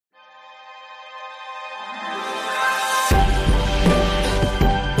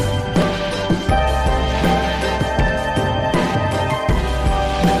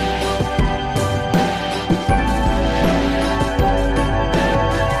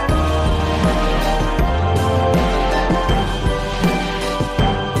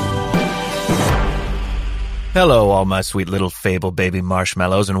Hello, all my sweet little fable baby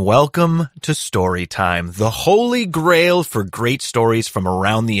marshmallows, and welcome to Story Time, the holy grail for great stories from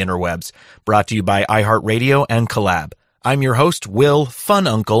around the interwebs, brought to you by iHeartRadio and Collab. I'm your host, Will Fun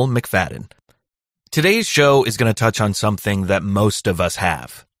Uncle McFadden. Today's show is going to touch on something that most of us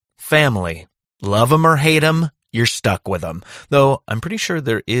have. Family. Love 'em or hate 'em, you're stuck with 'em. Though I'm pretty sure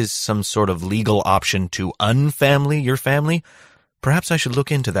there is some sort of legal option to unfamily your family. Perhaps I should look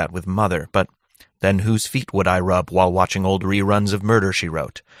into that with Mother, but then whose feet would I rub while watching old reruns of Murder, She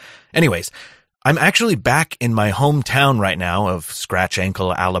Wrote? Anyways, I'm actually back in my hometown right now of Scratch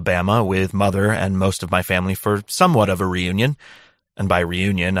Ankle, Alabama, with Mother and most of my family for somewhat of a reunion. And by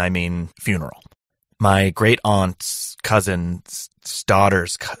reunion, I mean funeral. My great-aunt's cousin's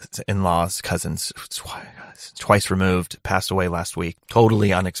daughter's in-law's cousins, twice removed, passed away last week.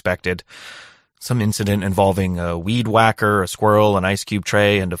 Totally unexpected. Some incident involving a weed whacker, a squirrel, an ice cube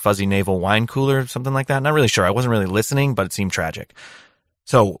tray, and a fuzzy navel wine cooler, something like that. Not really sure. I wasn't really listening, but it seemed tragic.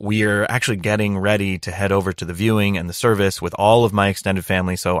 So we're actually getting ready to head over to the viewing and the service with all of my extended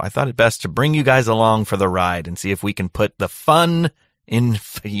family, so I thought it best to bring you guys along for the ride and see if we can put the fun in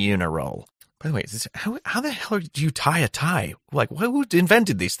funeral. By the way, how the hell do you tie a tie? Like, who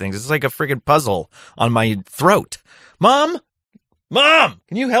invented these things? It's like a friggin' puzzle on my throat. Mom,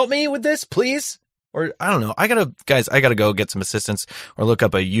 can you help me with this, please? Or, I don't know. I gotta go get some assistance or look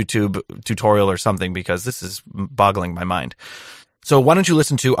up a YouTube tutorial or something because this is boggling my mind. So why don't you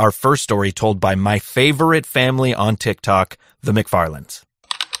listen to our first story told by my favorite family on TikTok, the McFarlands.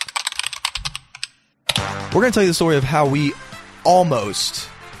 We're going to tell you the story of how we almost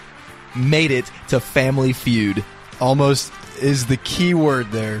made it to Family Feud. Almost is the key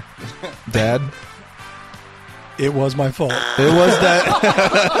word there. Dad? It was my fault. It was that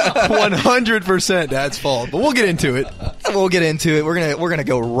 100% Dad's fault. But we'll get into it. We're gonna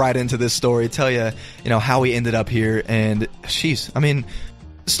go right into this story. Tell you how we ended up here. And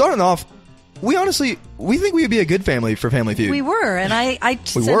starting off, we think we would be a good family for Family Feud. We were, and I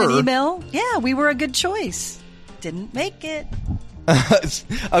sent an email. Yeah, we were a good choice. Didn't make it.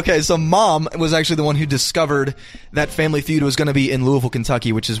 Okay, so Mom was actually the one who discovered that Family Feud was going to be in Louisville,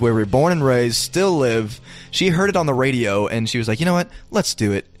 Kentucky, which is where we were born and raised, still live. She heard it on the radio, and she was like, you know what? Let's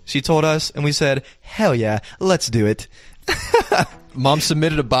do it. She told us, and we said, hell yeah, let's do it. Mom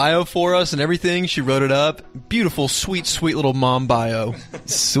submitted a bio for us and everything. She wrote it up. Beautiful, sweet, sweet little mom bio.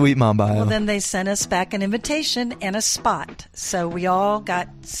 Sweet mom bio. Well, then they sent us back an invitation and a spot. So we all got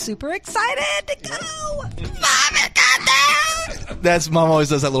super excited to go. Mom, it got there! That's Mom always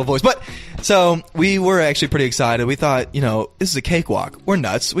does that little voice. But so we were actually pretty excited. We thought, this is a cakewalk. We're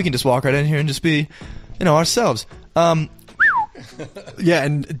nuts. We can just walk right in here and just be, ourselves. Yeah,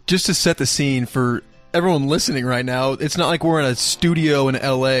 and just to set the scene for everyone listening right now, it's not like we're in a studio in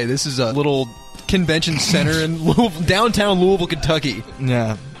LA. This is a little convention center in downtown Louisville, Kentucky.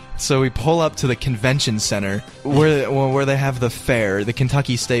 Yeah. So we pull up to the convention center where they have the fair, the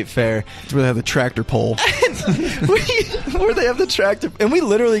Kentucky State Fair. It's where they have the tractor pull. Where they have the tractor. And we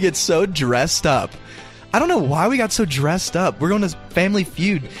literally get so dressed up. I don't know why we got so dressed up. We're going to Family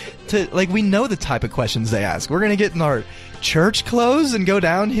Feud. We know the type of questions they ask. We're going to get in our church clothes and go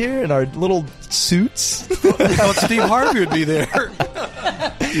down here in our little suits. I thought Steve Harvey would be there.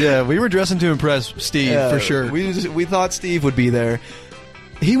 Yeah, we were dressing to impress Steve, for sure. We thought Steve would be there.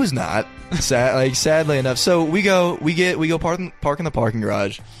 He was not, sadly enough. So we go park in the parking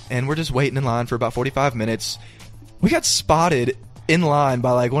garage, and we're just waiting in line for about 45 minutes. We got spotted in line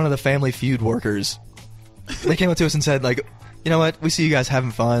by one of the Family Feud workers. They came up to us and said, you know what? We see you guys having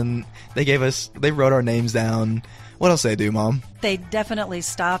fun. They wrote our names down. What else they do, Mom? They definitely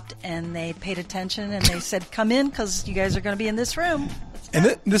stopped and they paid attention and they said, come in because you guys are going to be in this room.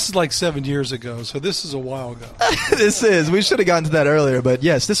 And this is 7 years ago, so this is a while ago. We should have gotten to that earlier, but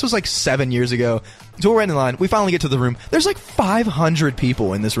yes, this was 7 years ago. So we're waiting in line. We finally get to the room. There's 500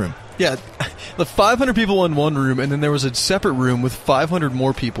 people in this room. Yeah, the 500 people in one room, and then there was a separate room with 500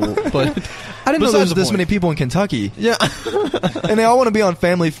 more people. But I didn't know there was this many people in Kentucky. Yeah. And they all want to be on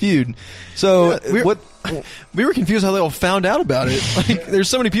Family Feud. So we were confused how they all found out about it. There's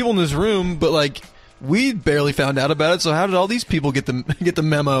so many people in this room, but we barely found out about it. So how did all these people get the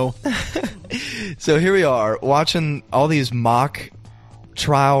memo? So here we are watching all these mock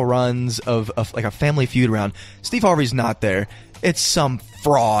trial runs of a Family Feud round. Steve Harvey's not there. It's some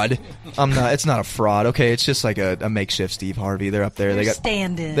fraud. It's not a fraud. Okay, it's just a makeshift Steve Harvey. They're up there. They're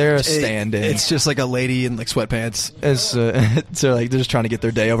stand-in. They're a stand-in. It's just a lady in sweatpants. So they're just trying to get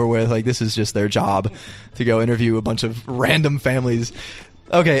their day over with. This is just their job to go interview a bunch of random families.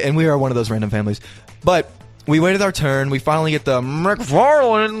 Okay, and we are one of those random families. But we waited our turn. We finally get the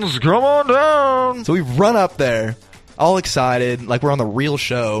McFarlands, come on down. So we run up there, all excited, like we're on the real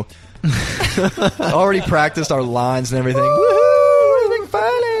show. Already practiced our lines and everything. Woohoo!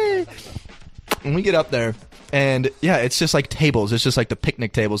 McFarlane! And we get up there, and yeah, it's just like tables. It's just like the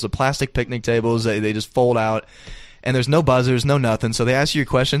picnic tables, the plastic picnic tables. They just fold out, and there's no buzzers, no nothing. So they ask you your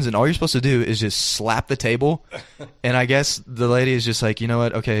questions, and all you're supposed to do is just slap the table. And I guess the lady is just like, you know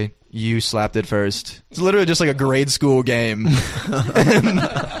what? Okay, you slapped it first. It's literally just like a grade school game.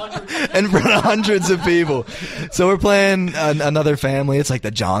 In front of hundreds of people. So we're playing another family. It's like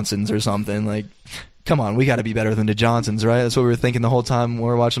the Johnsons or something. Like, come on, we got to be better than the Johnsons, right? That's what we were thinking the whole time when we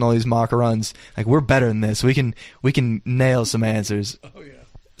were watching all these mock runs. Like, we're better than this. We can nail some answers. Oh yeah.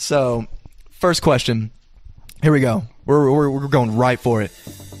 So, first question. Here we go. We're going right for it.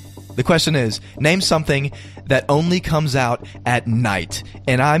 The question is, name something that only comes out at night.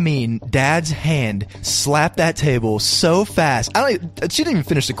 And I mean, Dad's hand slapped that table so fast. She didn't even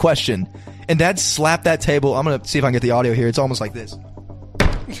finish the question. And Dad slapped that table. I'm going to see if I can get the audio here. It's almost like this.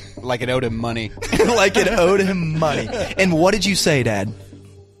 Like it owed him money. Like it owed him money. And what did you say, Dad?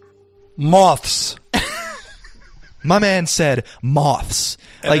 Moths. My man said moths.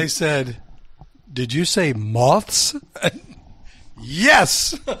 And they said, did you say moths?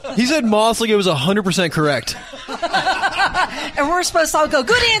 Yes! He said moths like it was 100% correct. And we're supposed to all go,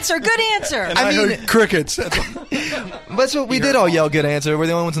 good answer, good answer. And I heard crickets. That's what we did all yell good answer. We're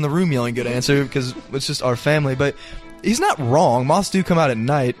the only ones in the room yelling good answer because it's just our family. But he's not wrong. Moths do come out at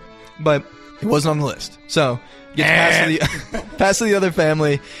night, but it wasn't on the list. So, pass to the other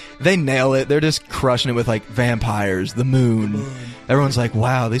family. They nail it. They're just crushing it with like vampires, the moon. Everyone's like,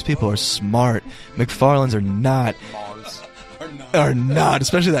 wow, these people are smart. McFarlands are not. Are not,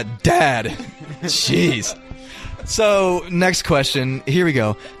 especially that Dad. Jeez. So, next question. Here we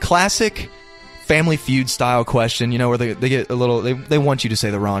go. Classic Family Feud style question. You know, where they get a little. They want you to say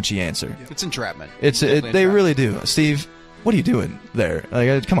the raunchy answer. It's entrapment. They really do. Steve, what are you doing there?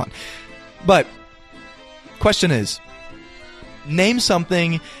 Like, come on. But question is, name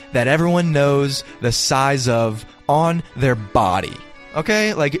something that everyone knows the size of on their body.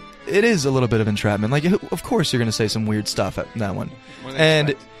 Okay, like. It is a little bit of entrapment. Like, of course you're going to say some weird stuff at that one.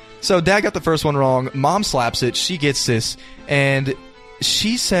 And so Dad got the first one wrong. Mom slaps it. She gets this. And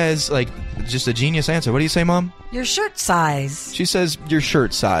she says, like, just a genius answer. What do you say, Mom? Your shirt size. She says your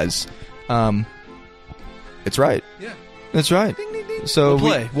shirt size. It's right. Yeah. That's right. Ding, ding, ding. So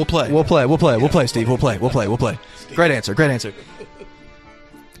We'll play, Steve. We'll play. Great answer.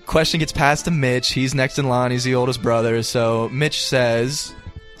 Question gets passed to Mitch. He's next in line. He's the oldest brother. So Mitch says...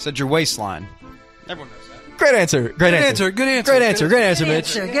 Said your waistline. Everyone knows that. Great answer,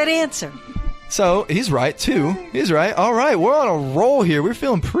 Mitch. Good answer. So, he's right, too. He's right. All right, we're on a roll here. We're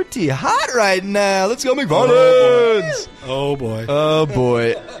feeling pretty hot right now. Let's go, McFarlands. Oh, boy. Oh,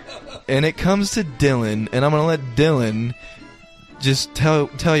 boy. And it comes to Dylan, and I'm going to let Dylan just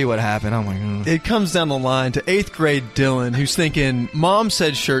tell you what happened. Oh, my God. It comes down the line to 8th grade Dylan, who's thinking, Mom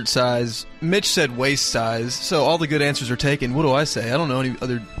said shirt size, Mitch said waist size, so all the good answers are taken. What do I say? I don't know any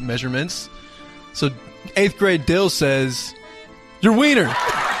other measurements. So 8th grade Dill says, your wiener.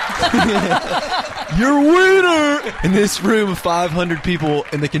 Your wiener. And this room of 500 people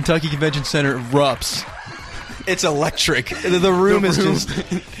in the Kentucky Convention Center erupts. It's electric. The room is just...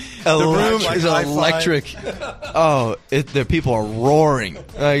 The room is electric. Oh, the people are roaring.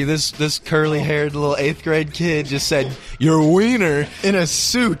 This curly-haired little 8th grade kid just said, your wiener, in a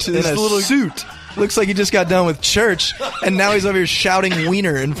suit. Suit. Looks like he just got done with church, and now he's over here shouting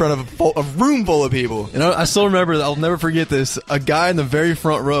wiener in front of a room full of people. You know, I still remember, I'll never forget this. A guy in the very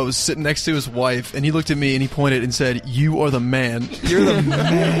front row was sitting next to his wife, and he looked at me and he pointed and said, you are the man. You're the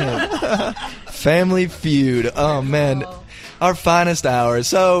man. Family Feud. Oh, man. Our finest hour.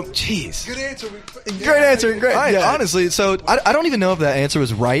 So, jeez. Good answer. Great answer. Great. Honestly, so I don't even know if that answer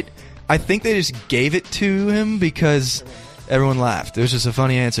was right. I think they just gave it to him because everyone laughed. It was just a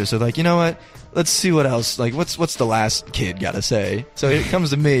funny answer. So, like, you know what? Let's see what else. Like, what's the last kid got to say? So it comes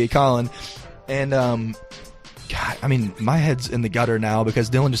to me, Colin, and God, I mean, my head's in the gutter now because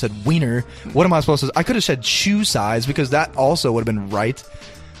Dylan just said wiener. What am I supposed to? I could have said shoe size because that also would have been right,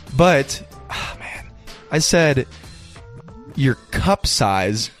 but man, I said your cup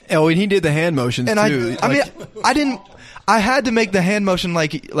size. Oh, and he did the hand motions and too. I mean, I didn't. I had to make the hand motion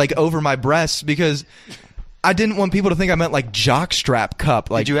like over my breasts because I didn't want people to think I meant like jockstrap cup.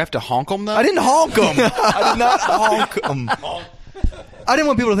 Like, did you have to honk them though? I didn't honk them. I did not honk them. I didn't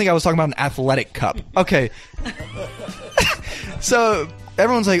want people to think I was talking about an athletic cup. Okay. So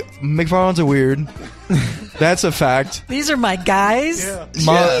everyone's like, McFarlands are weird. That's a fact. These are my guys.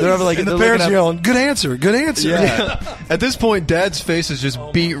 Mom, they're like, And the they're parents looking yelling, "Good answer, good answer." Yeah. At this point, Dad's face is just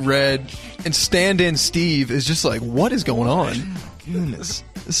beat red, and stand-in Steve is just like, what is going on? Goodness.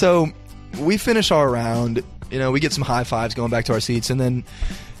 So we finish our round. We get some high fives going back to our seats, and then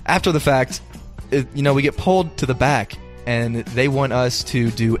after the fact, we get pulled to the back, and they want us to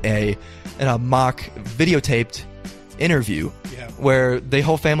do a mock videotaped interview where the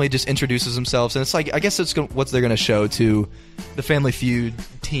whole family just introduces themselves, and it's like, I guess it's what they're going to show to the Family Feud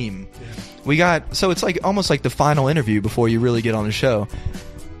team. So it's like almost like the final interview before you really get on the show.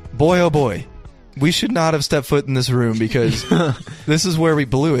 Boy, oh boy, we should not have stepped foot in this room, because this is where we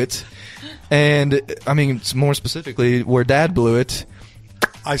blew it. And I mean, more specifically, where Dad blew it.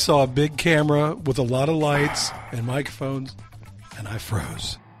 I saw a big camera with a lot of lights and microphones, and I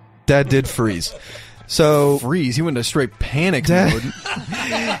froze. Dad did freeze. So Freeze. He went into straight panic Dad-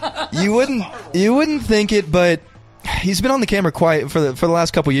 mode. you wouldn't think it, but he's been on the camera quite for the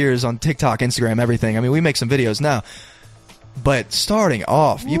last couple years on TikTok, Instagram, everything. I mean, we make some videos now. But starting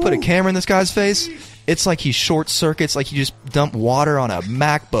off, you put a camera in this guy's face, it's like he short circuits, like you just dump water on a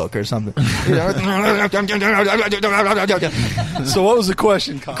MacBook or something. So what was the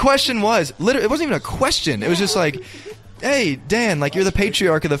question, Colin? Question was, literally, it wasn't even a question. It was just like, hey, Dan, like, you're the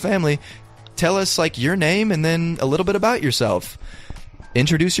patriarch of the family. Tell us, like, your name and then a little bit about yourself.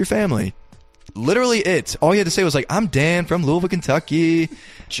 Introduce your family. Literally it. All you had to say was like, I'm Dan from Louisville, Kentucky.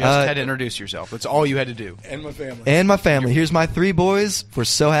 Just had to introduce yourself. That's all you had to do. And my family. And my family. Here's my 3 boys. We're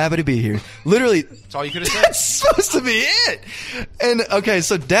so happy to be here. Literally. That's all you could have said. That's supposed to be it. And, okay,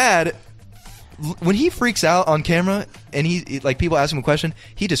 so Dad, when he freaks out on camera and he like, people ask him a question,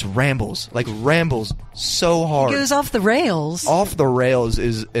 he just rambles. Like, rambles so hard. Goes off the rails. Off the rails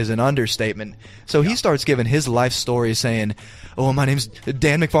is an understatement. So he starts giving his life story, saying, "Oh, my name's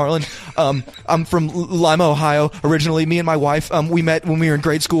Dan McFarland. I'm from Lima, Ohio. Originally, me and my wife, we met when we were in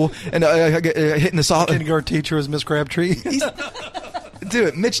grade school, and hitting the soft." Kindergarten teacher was Miss Crabtree.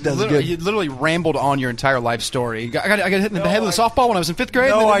 Dude, Mitch does Literally, good. you literally rambled on your entire life story. I got hit in the head with a softball when I was in 5th grade.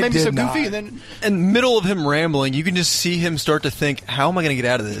 No, and then I it made me so did not. goofy. And then In the middle of him rambling, you can just see him start to think, how am I going to get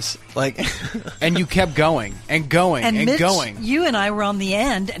out of this? Like, and you kept going and going and, Mitch, going. you and I were on the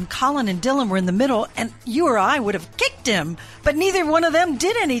end, and Colin and Dylan were in the middle, and you or I would have kicked him, but neither one of them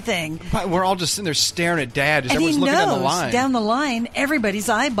did anything. We're all just sitting there staring at Dad as And he everyone's looking knows down the line. everybody's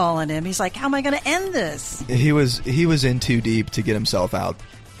eyeballing him. He's like, how am I going to end this? He was in too deep to get himself out.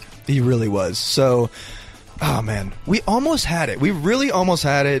 He really was. So, oh man, we almost had it. We really almost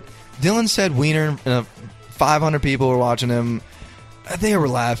had it. Dylan said wiener. 500 people were watching him. They were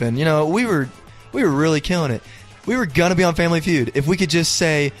laughing. We were really killing it. We were gonna be on Family Feud if we could just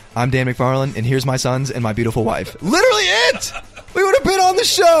say, "I'm Dan McFarland, and here's my sons and my beautiful wife." Literally it. We would have been on the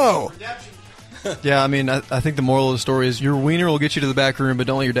show. yeah, I mean, I think the moral of the story is your wiener will get you to the back room, but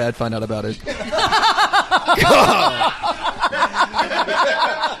don't let your dad find out about it.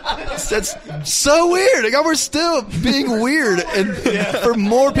 That's so weird. Like, we're still being weird, and for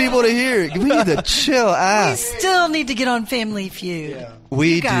more people to hear, we need to chill out. We still need to get on Family Feud.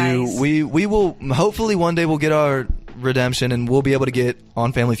 We You guys. do. We will. Hopefully, one day we'll get our redemption, and we'll be able to get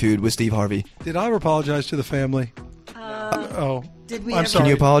on Family Feud with Steve Harvey. Did I ever apologize to the family? Did we I'm ever, sorry. Can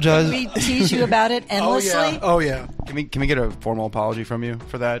you apologize? Did we tease you about it endlessly? Oh yeah. Can we get a formal apology from you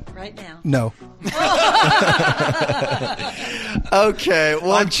for that? Right now. No. Okay,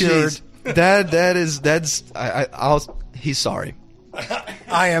 well, I'm cured. he's sorry.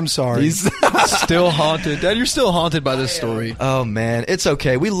 I am sorry. He's Still haunted. Dad, you're still haunted by this story. oh man, it's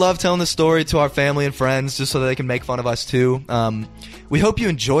okay. We love telling the story to our family and friends just so that they can make fun of us too. We hope you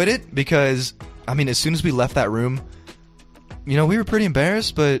enjoyed it, because I mean, as soon as we left that room, we were pretty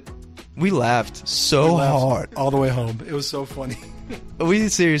embarrassed, but we laughed so hard. all the way home. It was so funny. We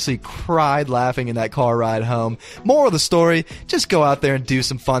seriously cried laughing in that car ride home. Moral of the story, just go out there and do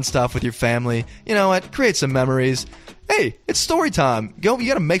some fun stuff with your family. You know what? Create some memories. Hey, it's story time. You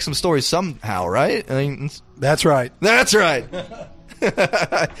got to make some stories somehow, right? I mean, That's right. that's right.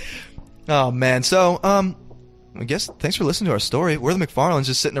 Oh, man. So, I guess thanks for listening to our story. We're the McFarlands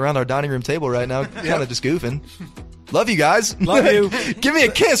just sitting around our dining room table right now, kind of just goofing. Love you guys. Love you. Give me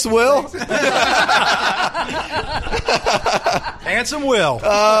a kiss, Will. Handsome Will.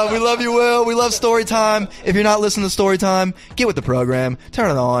 We love you, Will. We love story time. If you're not listening to story time, get with the program. Turn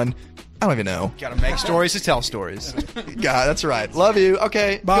it on. I don't even know. Got to make stories to tell stories. God, that's right. Love you.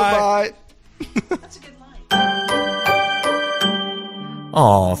 Okay. Bye. Goodbye. That's a good line.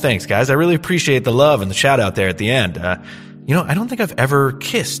 Aw, thanks, guys. I really appreciate the love and the shout out there at the end. I don't think I've ever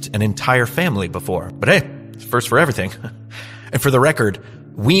kissed an entire family before, but hey, it's first for everything. And for the record,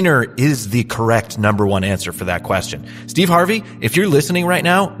 Wiener is the correct number one answer for that question. Steve Harvey, if you're listening right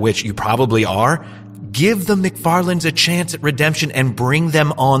now, which you probably are, give the McFarlands a chance at redemption and bring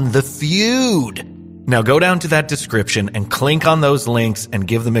them on The Feud. Now go down to that description and click on those links and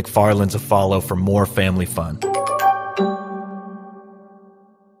give the McFarlands a follow for more family fun.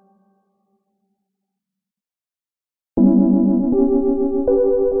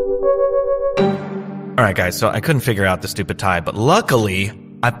 All right, guys, so I couldn't figure out the stupid tie, but luckily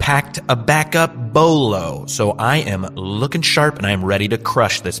I packed a backup bolo, so I am looking sharp and I am ready to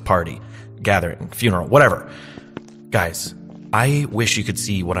crush this party, gathering, funeral, whatever. Guys, I wish you could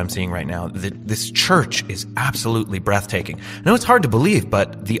see what I'm seeing right now. This church is absolutely breathtaking. I know it's hard to believe,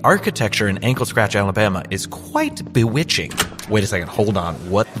 but the architecture in Ankle Scratch, Alabama is quite bewitching. Wait a second, hold on.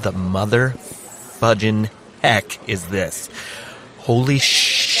 What the mother fudging heck is this? Holy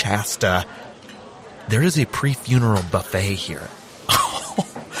Shasta. There is a pre-funeral buffet here.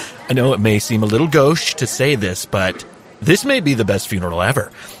 I know it may seem a little gauche to say this, but this may be the best funeral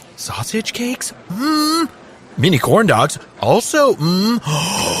ever. Sausage cakes? Mini corn dogs? Also,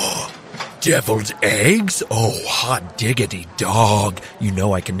 deviled eggs? Oh, hot diggity dog. You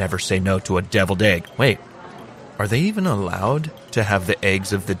know I can never say no to a deviled egg. Wait, are they even allowed to have the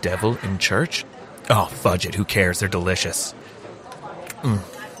eggs of the devil in church? Oh, fudge it. Who cares? They're delicious.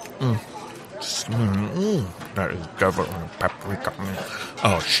 That is devil and paprika.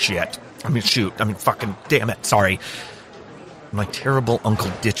 Oh, shit. Fucking damn it. Sorry. My terrible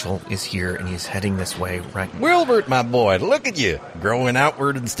Uncle Ditchell is here, and he's heading this way right now. Wilbert, my boy, look at you. Growing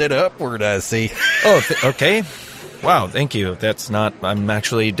outward instead of upward, I see. Oh, okay. Wow, thank you. I'm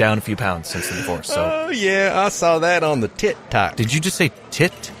actually down a few pounds since the divorce, so. Oh, yeah, I saw that on the TikTok. Did you just say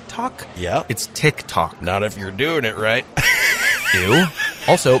tit-talk? Yeah. It's TikTok. Not if you're doing it right. Ew.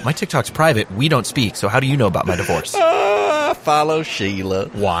 Also, my TikTok's private. We don't speak, so how do you know about my divorce? I follow Sheila.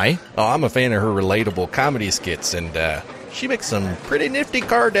 Why? Oh, I'm a fan of her relatable comedy skits, and she makes some pretty nifty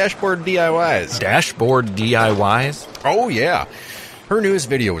car dashboard DIYs. Dashboard DIYs? Oh, yeah. Her newest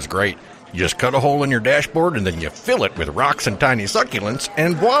video was great. You just cut a hole in your dashboard, and then you fill it with rocks and tiny succulents,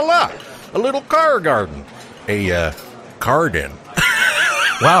 and voila! A little car garden. A garden.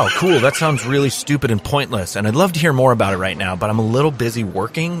 Wow, cool. That sounds really stupid and pointless, and I'd love to hear more about it right now, but I'm a little busy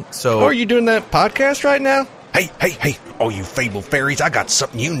working, so... Oh, are you doing that podcast right now? Hey, all you fable fairies, I got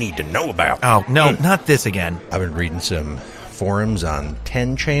something you need to know about. Oh, no, not this again. I've been reading some forums on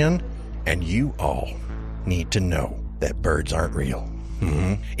 10chan, and you all need to know that birds aren't real.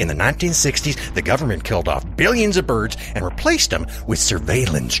 In the 1960s, the government killed off billions of birds and replaced them with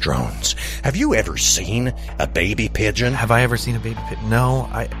surveillance drones. Have you ever seen a baby pigeon? Have I ever seen a baby pigeon? No,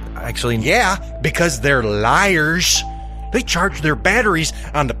 I actually... Yeah, because they're liars. They charge their batteries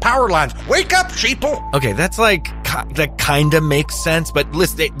on the power lines. Wake up, sheeple! Okay, that's that kind of makes sense, but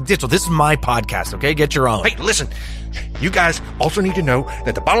listen, Ditchell, this is my podcast, okay? Get your own. Hey, listen. You guys also need to know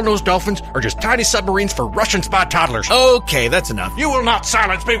that the bottlenose dolphins are just tiny submarines for Russian spy toddlers. Okay, that's enough. You will not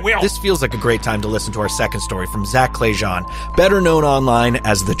silence me, Will. This feels like a great time to listen to our second story from Zach Clejan, better known online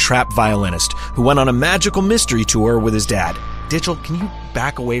as the Trap Violinist, who went on a magical mystery tour with his dad. Ditchell, can you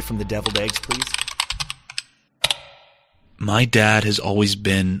back away from the deviled eggs, please? My dad has always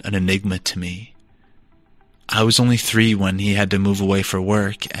been an enigma to me. I was only 3 when he had to move away for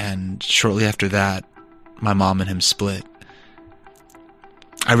work, and shortly after that, my mom and him split.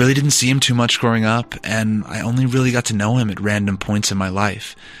 I really didn't see him too much growing up, and I only really got to know him at random points in my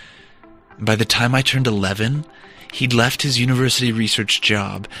life. By the time I turned 11, he'd left his university research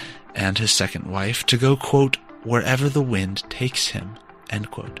job and his second wife to go, quote, wherever the wind takes him,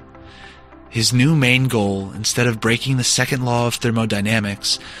 end quote. His new main goal, instead of breaking the second law of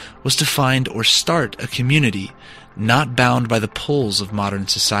thermodynamics, was to find or start a community not bound by the pulls of modern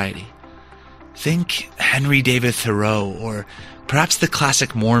society. Think Henry David Thoreau, or perhaps the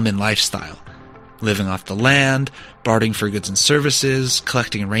classic Mormon lifestyle. Living off the land, bartering for goods and services,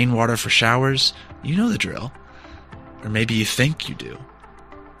 collecting rainwater for showers. You know the drill. Or maybe you think you do.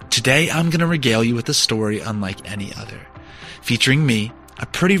 Today I'm going to regale you with a story unlike any other. Featuring me, a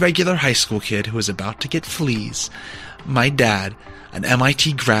pretty regular high school kid who was about to get fleas, my dad, an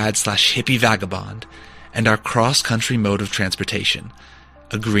MIT grad/hippie vagabond, and our cross-country mode of transportation,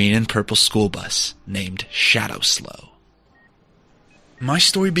 a green and purple school bus named Shadow Slow. My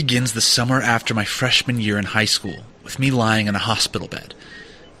story begins the summer after my freshman year in high school, with me lying in a hospital bed.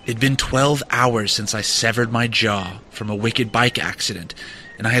 It'd been 12 hours since I severed my jaw from a wicked bike accident,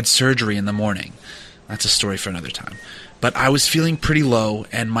 and I had surgery in the morning. That's a story for another time. But I was feeling pretty low,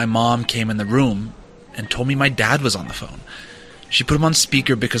 and my mom came in the room and told me my dad was on the phone. She put him on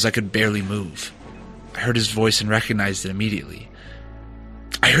speaker because I could barely move. I heard his voice and recognized it immediately.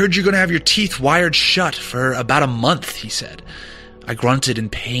 "I heard you're going to have your teeth wired shut for about a month," he said. I grunted in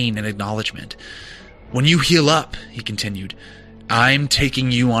pain and acknowledgement. "When you heal up," he continued, "I'm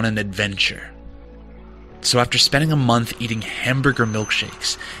taking you on an adventure." So after spending a month eating hamburger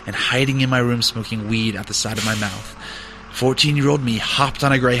milkshakes and hiding in my room smoking weed out the side of my mouth, 14-year-old me hopped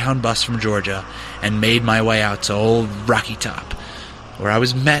on a Greyhound bus from Georgia and made my way out to old Rocky Top, where I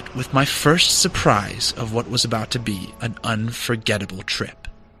was met with my first surprise of what was about to be an unforgettable trip.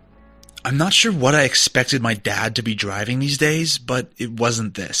 I'm not sure what I expected my dad to be driving these days, but it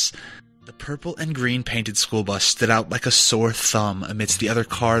wasn't this. The purple and green painted school bus stood out like a sore thumb amidst the other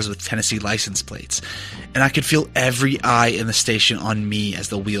cars with Tennessee license plates, and I could feel every eye in the station on me as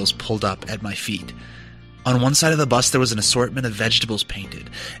the wheels pulled up at my feet. On one side of the bus there was an assortment of vegetables painted,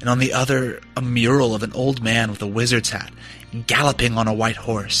 and on the other a mural of an old man with a wizard's hat, galloping on a white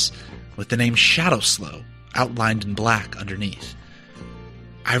horse, with the name Shadowslow outlined in black underneath.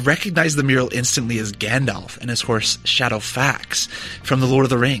 I recognized the mural instantly as Gandalf and his horse Shadowfax from The Lord of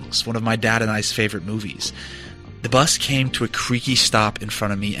the Rings, one of my dad and I's favorite movies. The bus came to a creaky stop in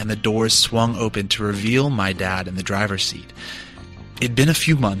front of me, and the doors swung open to reveal my dad in the driver's seat. It'd been a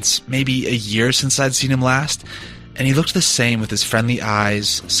few months, maybe a year since I'd seen him last, and he looked the same with his friendly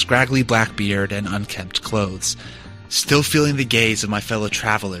eyes, scraggly black beard, and unkempt clothes. Still feeling the gaze of my fellow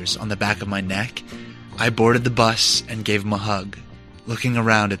travelers on the back of my neck, I boarded the bus and gave him a hug, looking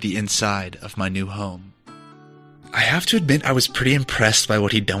around at the inside of my new home. I have to admit I was pretty impressed by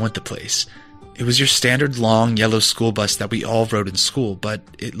what he'd done with the place. It was your standard long yellow school bus that we all rode in school, but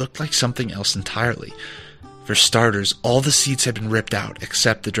it looked like something else entirely. For starters, all the seats had been ripped out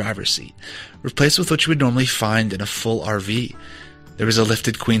except the driver's seat, replaced with what you would normally find in a full RV. There was a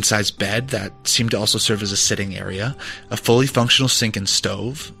lifted queen-size bed that seemed to also serve as a sitting area, a fully functional sink and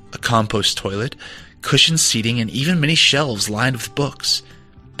stove, a compost toilet, cushioned seating, and even many shelves lined with books.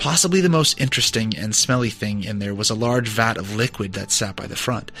 Possibly the most interesting and smelly thing in there was a large vat of liquid that sat by the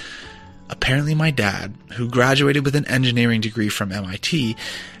front. Apparently my dad, who graduated with an engineering degree from MIT,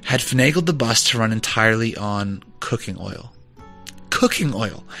 had finagled the bus to run entirely on cooking oil. Cooking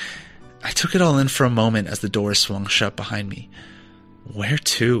oil! I took it all in for a moment as the door swung shut behind me. "Where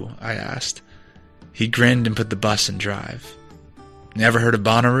to?" I asked. He grinned and put the bus in drive. "Never heard of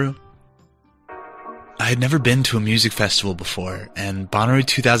Bonnaroo?" I had never been to a music festival before, and Bonnaroo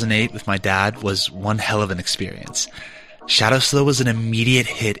 2008 with my dad was one hell of an experience. Shadowslow was an immediate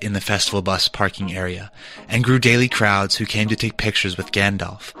hit in the festival bus parking area, and drew daily crowds who came to take pictures with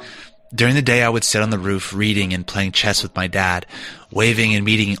Gandalf. During the day I would sit on the roof reading and playing chess with my dad, waving and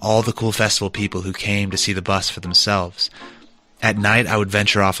meeting all the cool festival people who came to see the bus for themselves. At night I would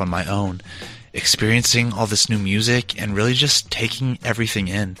venture off on my own, experiencing all this new music and really just taking everything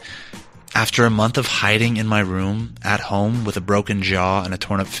in. After a month of hiding in my room, at home, with a broken jaw and a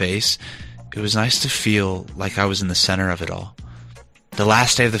torn-up face, it was nice to feel like I was in the center of it all. The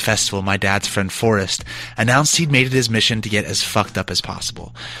last day of the festival, my dad's friend Forrest announced he'd made it his mission to get as fucked up as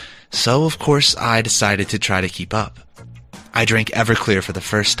possible. So, of course, I decided to try to keep up. I drank Everclear for the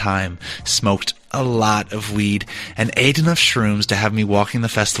first time, smoked a lot of weed, and ate enough shrooms to have me walking the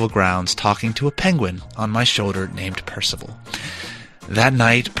festival grounds talking to a penguin on my shoulder named Percival. That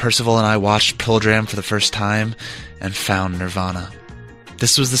night, Percival and I watched Pearl Jam for the first time and found Nirvana.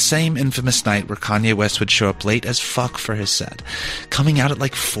 This was the same infamous night where Kanye West would show up late as fuck for his set, coming out at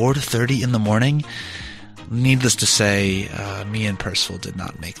like 4:30 in the morning. Needless to say, me and Percival did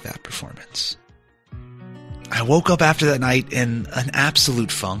not make that performance. I woke up after that night in an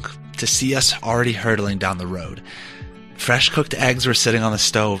absolute funk to see us already hurtling down the road. Fresh cooked eggs were sitting on the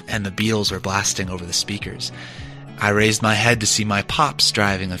stove and the Beatles were blasting over the speakers. I raised my head to see my pops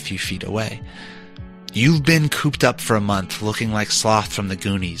driving a few feet away. "You've been cooped up for a month, looking like Sloth from the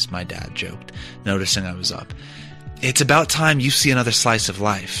Goonies," my dad joked, noticing I was up. "It's about time you see another slice of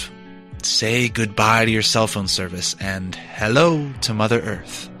life. Say goodbye to your cell phone service and hello to Mother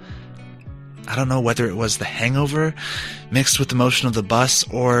Earth." I don't know whether it was the hangover mixed with the motion of the bus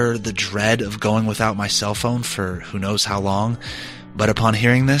or the dread of going without my cell phone for who knows how long, but upon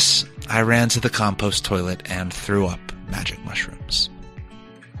hearing this, I ran to the compost toilet and threw up magic mushrooms.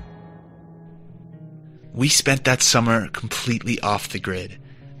 We spent that summer completely off the grid,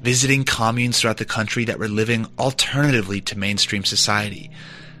 visiting communes throughout the country that were living alternatively to mainstream society.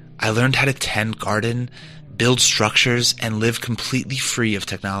 I learned how to tend garden, build structures, and live completely free of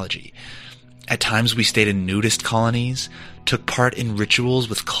technology. At times we stayed in nudist colonies, took part in rituals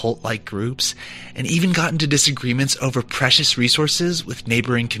with cult-like groups, and even got into disagreements over precious resources with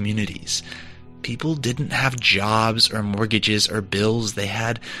neighboring communities. People didn't have jobs or mortgages or bills, they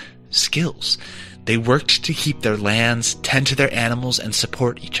had skills. They worked to keep their lands, tend to their animals, and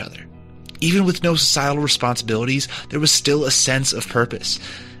support each other. Even with no societal responsibilities, there was still a sense of purpose.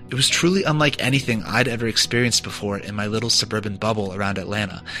 It was truly unlike anything I'd ever experienced before in my little suburban bubble around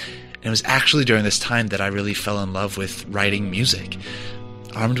Atlanta. And it was actually during this time that I really fell in love with writing music.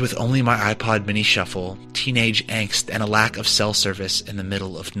 Armed with only my iPod mini shuffle, teenage angst, and a lack of cell service in the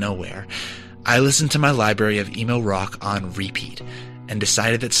middle of nowhere, I listened to my library of emo rock on repeat and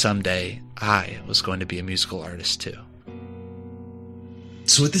decided that someday I was going to be a musical artist too.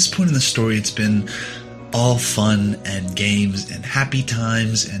 So at this point in the story, it's been all fun and games and happy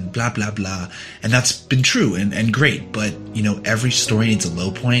times and blah, blah, blah. And that's been true and great. But, every story needs a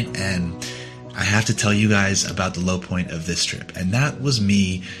low point, and I have to tell you guys about the low point of this trip. And that was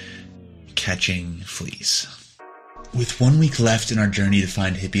me catching fleas. With 1 week left in our journey to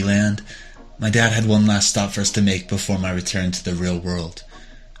find hippie land, my dad had one last stop for us to make before my return to the real world.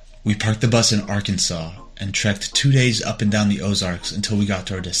 We parked the bus in Arkansas and trekked 2 days up and down the Ozarks until we got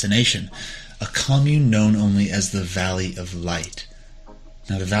to our destination, a commune known only as the Valley of Light.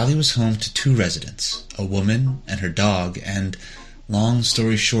 Now, the valley was home to 2 residents, a woman and her dog, and, long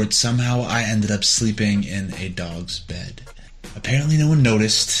story short, somehow I ended up sleeping in a dog's bed. Apparently no one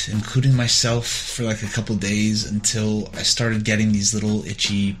noticed, including myself, for like a couple days until I started getting these little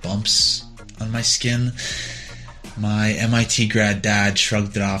itchy bumps on my skin. My MIT grad dad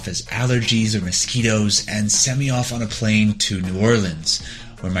shrugged it off as allergies or mosquitoes and sent me off on a plane to New Orleans,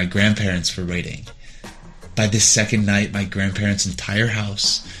 where my grandparents were waiting. By this second night, my grandparents' entire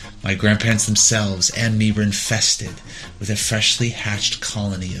house, my grandparents themselves, and me were infested with a freshly hatched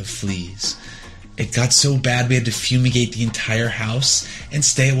colony of fleas. It got so bad we had to fumigate the entire house and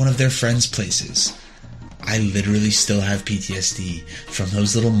stay at one of their friends' places. I literally still have PTSD from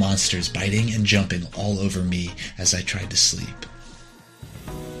those little monsters biting and jumping all over me as I tried to sleep.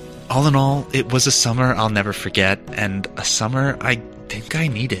 All in all, it was a summer I'll never forget, and a summer I think I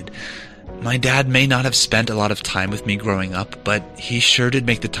needed. My dad may not have spent a lot of time with me growing up, but he sure did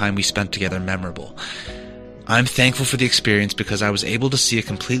make the time we spent together memorable. I'm thankful for the experience because I was able to see a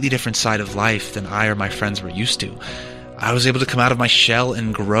completely different side of life than I or my friends were used to. I was able to come out of my shell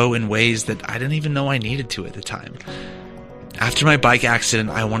and grow in ways that I didn't even know I needed to at the time. After my bike accident,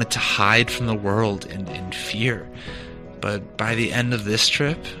 I wanted to hide from the world in fear. But by the end of this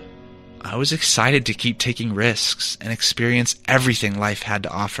trip, I was excited to keep taking risks and experience everything life had to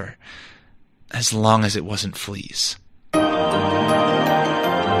offer, as long as it wasn't fleas.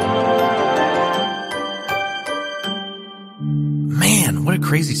 Man, what a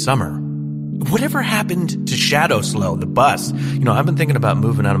crazy summer. Whatever happened to Shadow Slow, the bus? I've been thinking about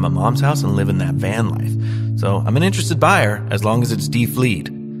moving out of my mom's house and living that van life. So I'm an interested buyer as long as it's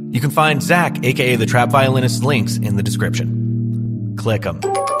defleed. You can find Zach, aka the Trap Violinist, links in the description. Click them.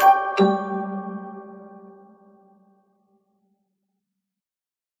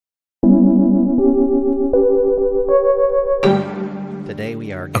 Today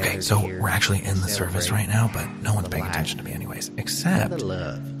we are Okay, so we're actually in the service right now, but no one's paying attention to me anyways. Except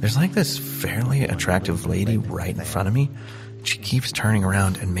there's like this fairly attractive lady right in front of me. She keeps turning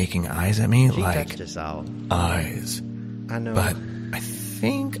around and making eyes at me like eyes. But I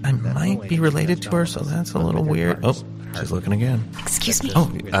think I might be related to her, so that's a little weird. Oh, she's looking again. Excuse me?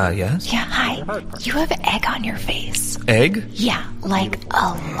 Oh, yes? Yeah, hi. You have egg on your face. Egg? Yeah, like a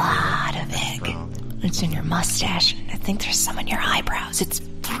lot of egg. It's in your mustache. I think there's some in your eyebrows. It's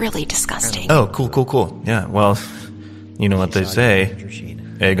really disgusting. Oh, cool. Yeah, well, you know what they say.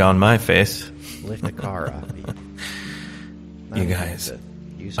 Egg on my face. Lift the car up. You guys,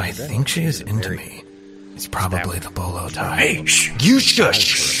 I think she is into me. It's probably the bolo tie. Hey, shh, you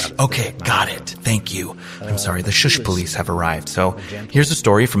shush! Okay, got it. Thank you. I'm sorry, the shush police have arrived. So, here's a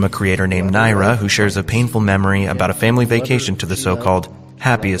story from a creator named Nyra who shares a painful memory about a family vacation to the so-called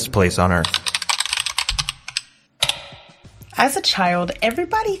happiest place on earth. As a child,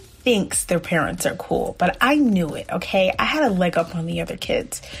 everybody thinks their parents are cool, but I knew it, okay? I had a leg up on the other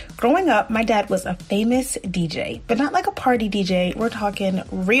kids. Growing up, my dad was a famous DJ, but not like a party DJ. We're talking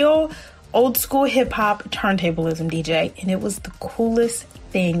real old school hip hop turntablism DJ, and it was the coolest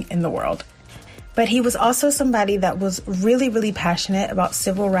thing in the world. But he was also somebody that was really, really passionate about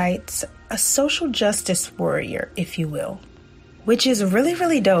civil rights, a social justice warrior, if you will, which is really,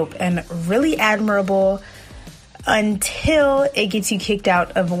 really dope and really admirable until it gets you kicked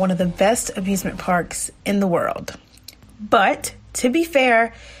out of one of the best amusement parks in the world. But, to be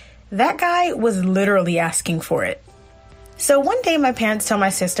fair, that guy was literally asking for it. So one day my parents tell my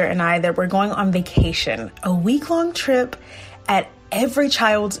sister and I that we're going on vacation, a week-long trip at every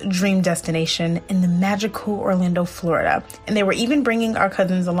child's dream destination in the magical Orlando, Florida. And they were even bringing our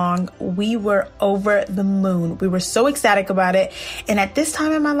cousins along. We were over the moon. We were so ecstatic about it. And at this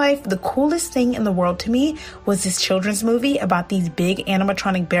time in my life, the coolest thing in the world to me was this children's movie about these big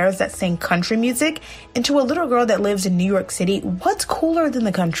animatronic bears that sing country music. And to a little girl that lives in New York City, what's cooler than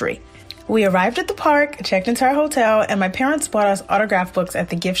the country? We arrived at the park, checked into our hotel, and my parents bought us autograph books at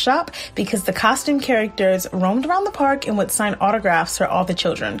the gift shop because the costume characters roamed around the park and would sign autographs for all the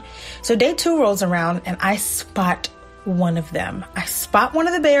children. So day 2 rolls around and I spot one of them. I spot one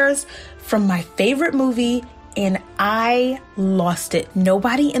of the bears from my favorite movie, and I lost it.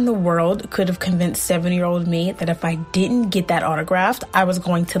 Nobody in the world could have convinced 7-year-old me that if I didn't get that autographed, I was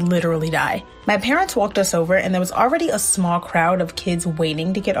going to literally die. My parents walked us over, and there was already a small crowd of kids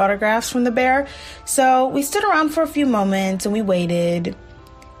waiting to get autographs from the bear. So we stood around for a few moments and we waited.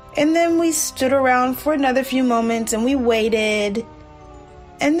 And then we stood around for another few moments and we waited.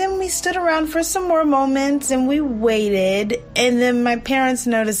 And then we stood around for some more moments and we waited. And then my parents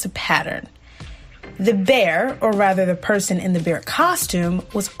noticed a pattern. The bear, or rather the person in the bear costume,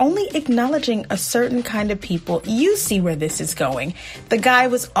 was only acknowledging a certain kind of people. You see where this is going. The guy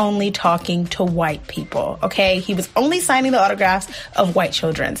was only talking to white people, okay? He was only signing the autographs of white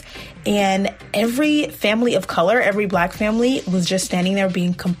children. And every family of color, every black family, was just standing there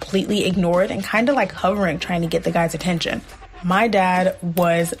being completely ignored and kind of like hovering, trying to get the guy's attention. My dad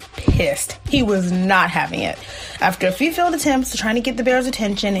was pissed. He was not having it. After a few failed attempts to trying to get the bear's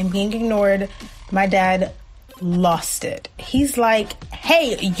attention and being ignored, my dad lost it. He's like,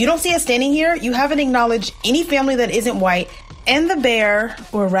 hey, you don't see us standing here? You haven't acknowledged any family that isn't white. And the bear,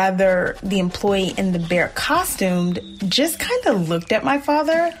 or rather the employee in the bear costume, just kind of looked at my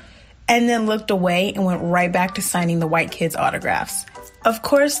father and then looked away and went right back to signing the white kids' autographs. Of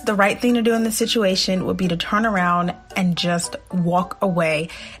course, the right thing to do in this situation would be to turn around and just walk away.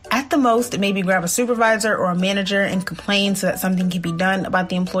 At the most, maybe grab a supervisor or a manager and complain so that something can be done about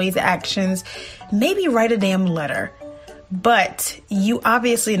the employee's actions. Maybe write a damn letter. But you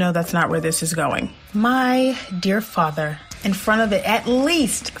obviously know that's not where this is going. My dear father, in front of at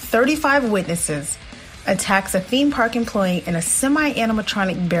least 35 witnesses, attacks a theme park employee in a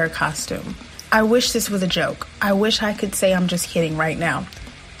semi-animatronic bear costume. I wish this was a joke. I wish I could say I'm just kidding right now,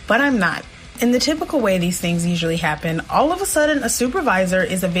 but I'm not. In the typical way these things usually happen, all of a sudden a supervisor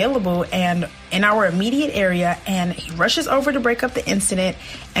is available and in our immediate area, and he rushes over to break up the incident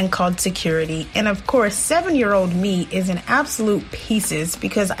and called security. And of course, 7-year-old me is in absolute pieces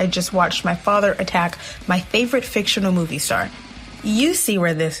because I just watched my father attack my favorite fictional movie star. You see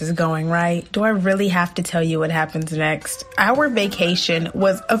where this is going, right? Do I really have to tell you what happens next? Our vacation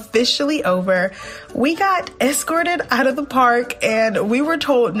was officially over. We got escorted out of the park and we were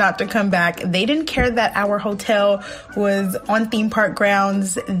told not to come back. They didn't care that our hotel was on theme park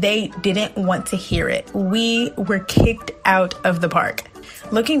grounds. They didn't want to hear it. We were kicked out of the park.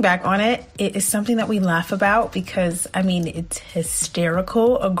 Looking back on it, it is something that we laugh about because, I mean, it's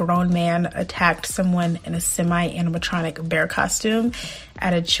hysterical. A grown man attacked someone in a semi-animatronic bear costume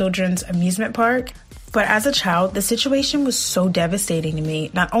at a children's amusement park. But as a child, the situation was so devastating to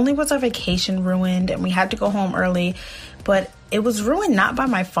me. Not only was our vacation ruined and we had to go home early, but it was ruined not by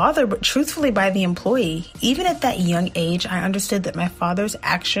my father, but truthfully by the employee. Even at that young age, I understood that my father's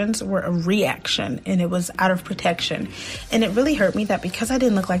actions were a reaction and it was out of protection. And it really hurt me that because I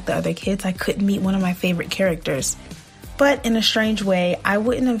didn't look like the other kids, I couldn't meet one of my favorite characters. But in a strange way, I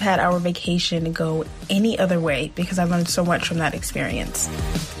wouldn't have had our vacation go any other way because I learned so much from that experience.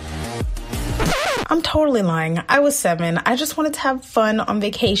 I'm totally lying. I was 7. I just wanted to have fun on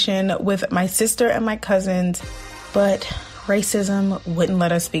vacation with my sister and my cousins, but racism wouldn't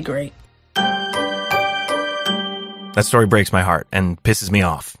let us be great. That story breaks my heart and pisses me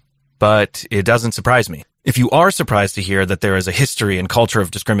off, but it doesn't surprise me. If you are surprised to hear that there is a history and culture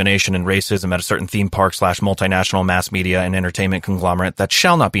of discrimination and racism at a certain theme park / multinational mass media and entertainment conglomerate that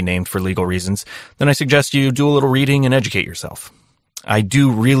shall not be named for legal reasons, then I suggest you do a little reading and educate yourself. I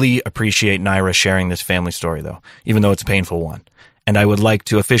do really appreciate Nyra sharing this family story, though, even though it's a painful one. And I would like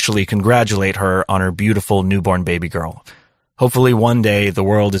to officially congratulate her on her beautiful newborn baby girl. Hopefully one day the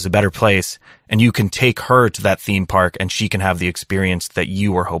world is a better place and you can take her to that theme park and she can have the experience that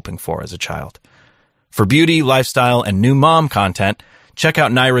you were hoping for as a child. For beauty, lifestyle, and new mom content, check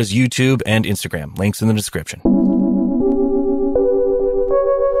out Nyra's YouTube and Instagram. Links in the description.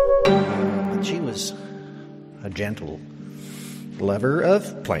 She was a gentle lover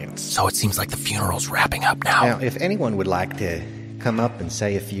of plants. So it seems like the funeral's wrapping up now. Now, if anyone would like to come up and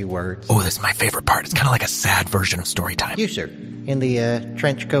say a few words. Oh, this is my favorite part. It's kind of like a sad version of story time. You, sir, in the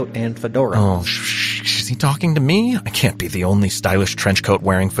trench coat and fedora. Oh, she's he talking to me? I can't be the only stylish trench coat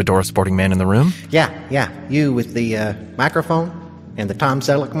wearing fedora sporting man in the room. Yeah, you with the microphone and the Tom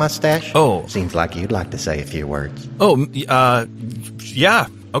Selleck mustache. Oh. Seems like you'd like to say a few words. Oh, yeah,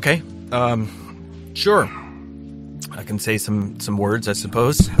 okay. Sure. I can say some words, I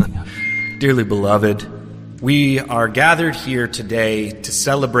suppose. Dearly beloved, we are gathered here today to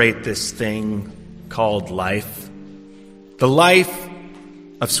celebrate this thing called life. The life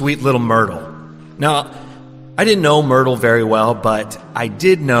of sweet little Myrtle. Now, I didn't know Myrtle very well, but I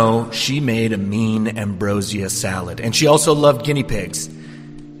did know she made a mean ambrosia salad, and she also loved guinea pigs.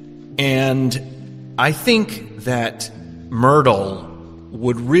 And I think that Myrtle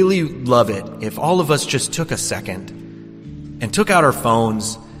would really love it if all of us just took a second and took out our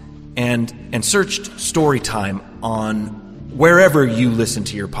phones and searched Storytime on wherever you listen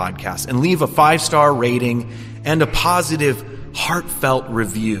to your podcast and leave a 5-star rating and a positive, heartfelt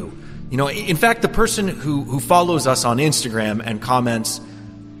review. You know, in fact, the person who follows us on Instagram and comments,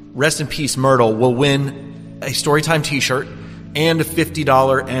 "Rest in peace, Myrtle," will win a Storytime t-shirt and a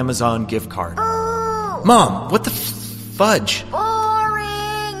 $50 Amazon gift card. Mom, what the fudge? Boring.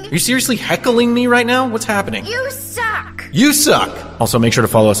 Are you seriously heckling me right now? What's happening? You suck. You suck! Also, make sure to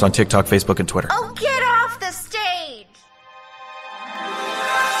follow us on TikTok, Facebook, and Twitter. Oh, get off the stage.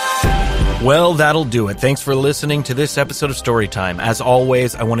 Well, that'll do it. Thanks for listening to this episode of Storytime. As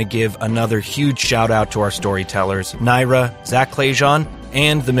always, I want to give another huge shout out to our storytellers, Nyra, Zach Clejan,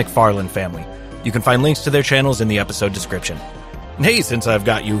 and the McFarland family. You can find links to their channels in the episode description. And hey, since I've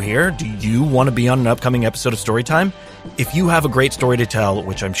got you here, do you want to be on an upcoming episode of Storytime? If you have a great story to tell,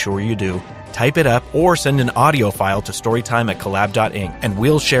 which I'm sure you do, type it up or send an audio file to storytime@collab.inc, and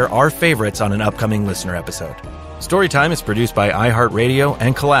we'll share our favorites on an upcoming listener episode. Storytime is produced by iHeartRadio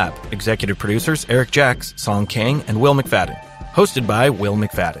and Collab. Executive producers Eric Jacks, Song Kang, and Will McFadden. Hosted by Will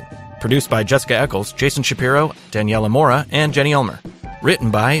McFadden. Produced by Jessica Eccles, Jason Shapiro, Daniela Mora, and Jenny Ulmer. Written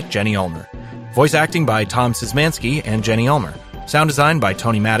by Jenny Ulmer. Voice acting by Tom Szymanski and Jenny Ulmer. Sound design by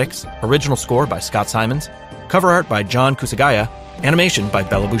Tony Maddox. Original score by Scott Simons. Cover art by John Kusagaya. Animation by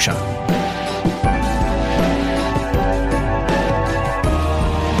Bella Bouchon.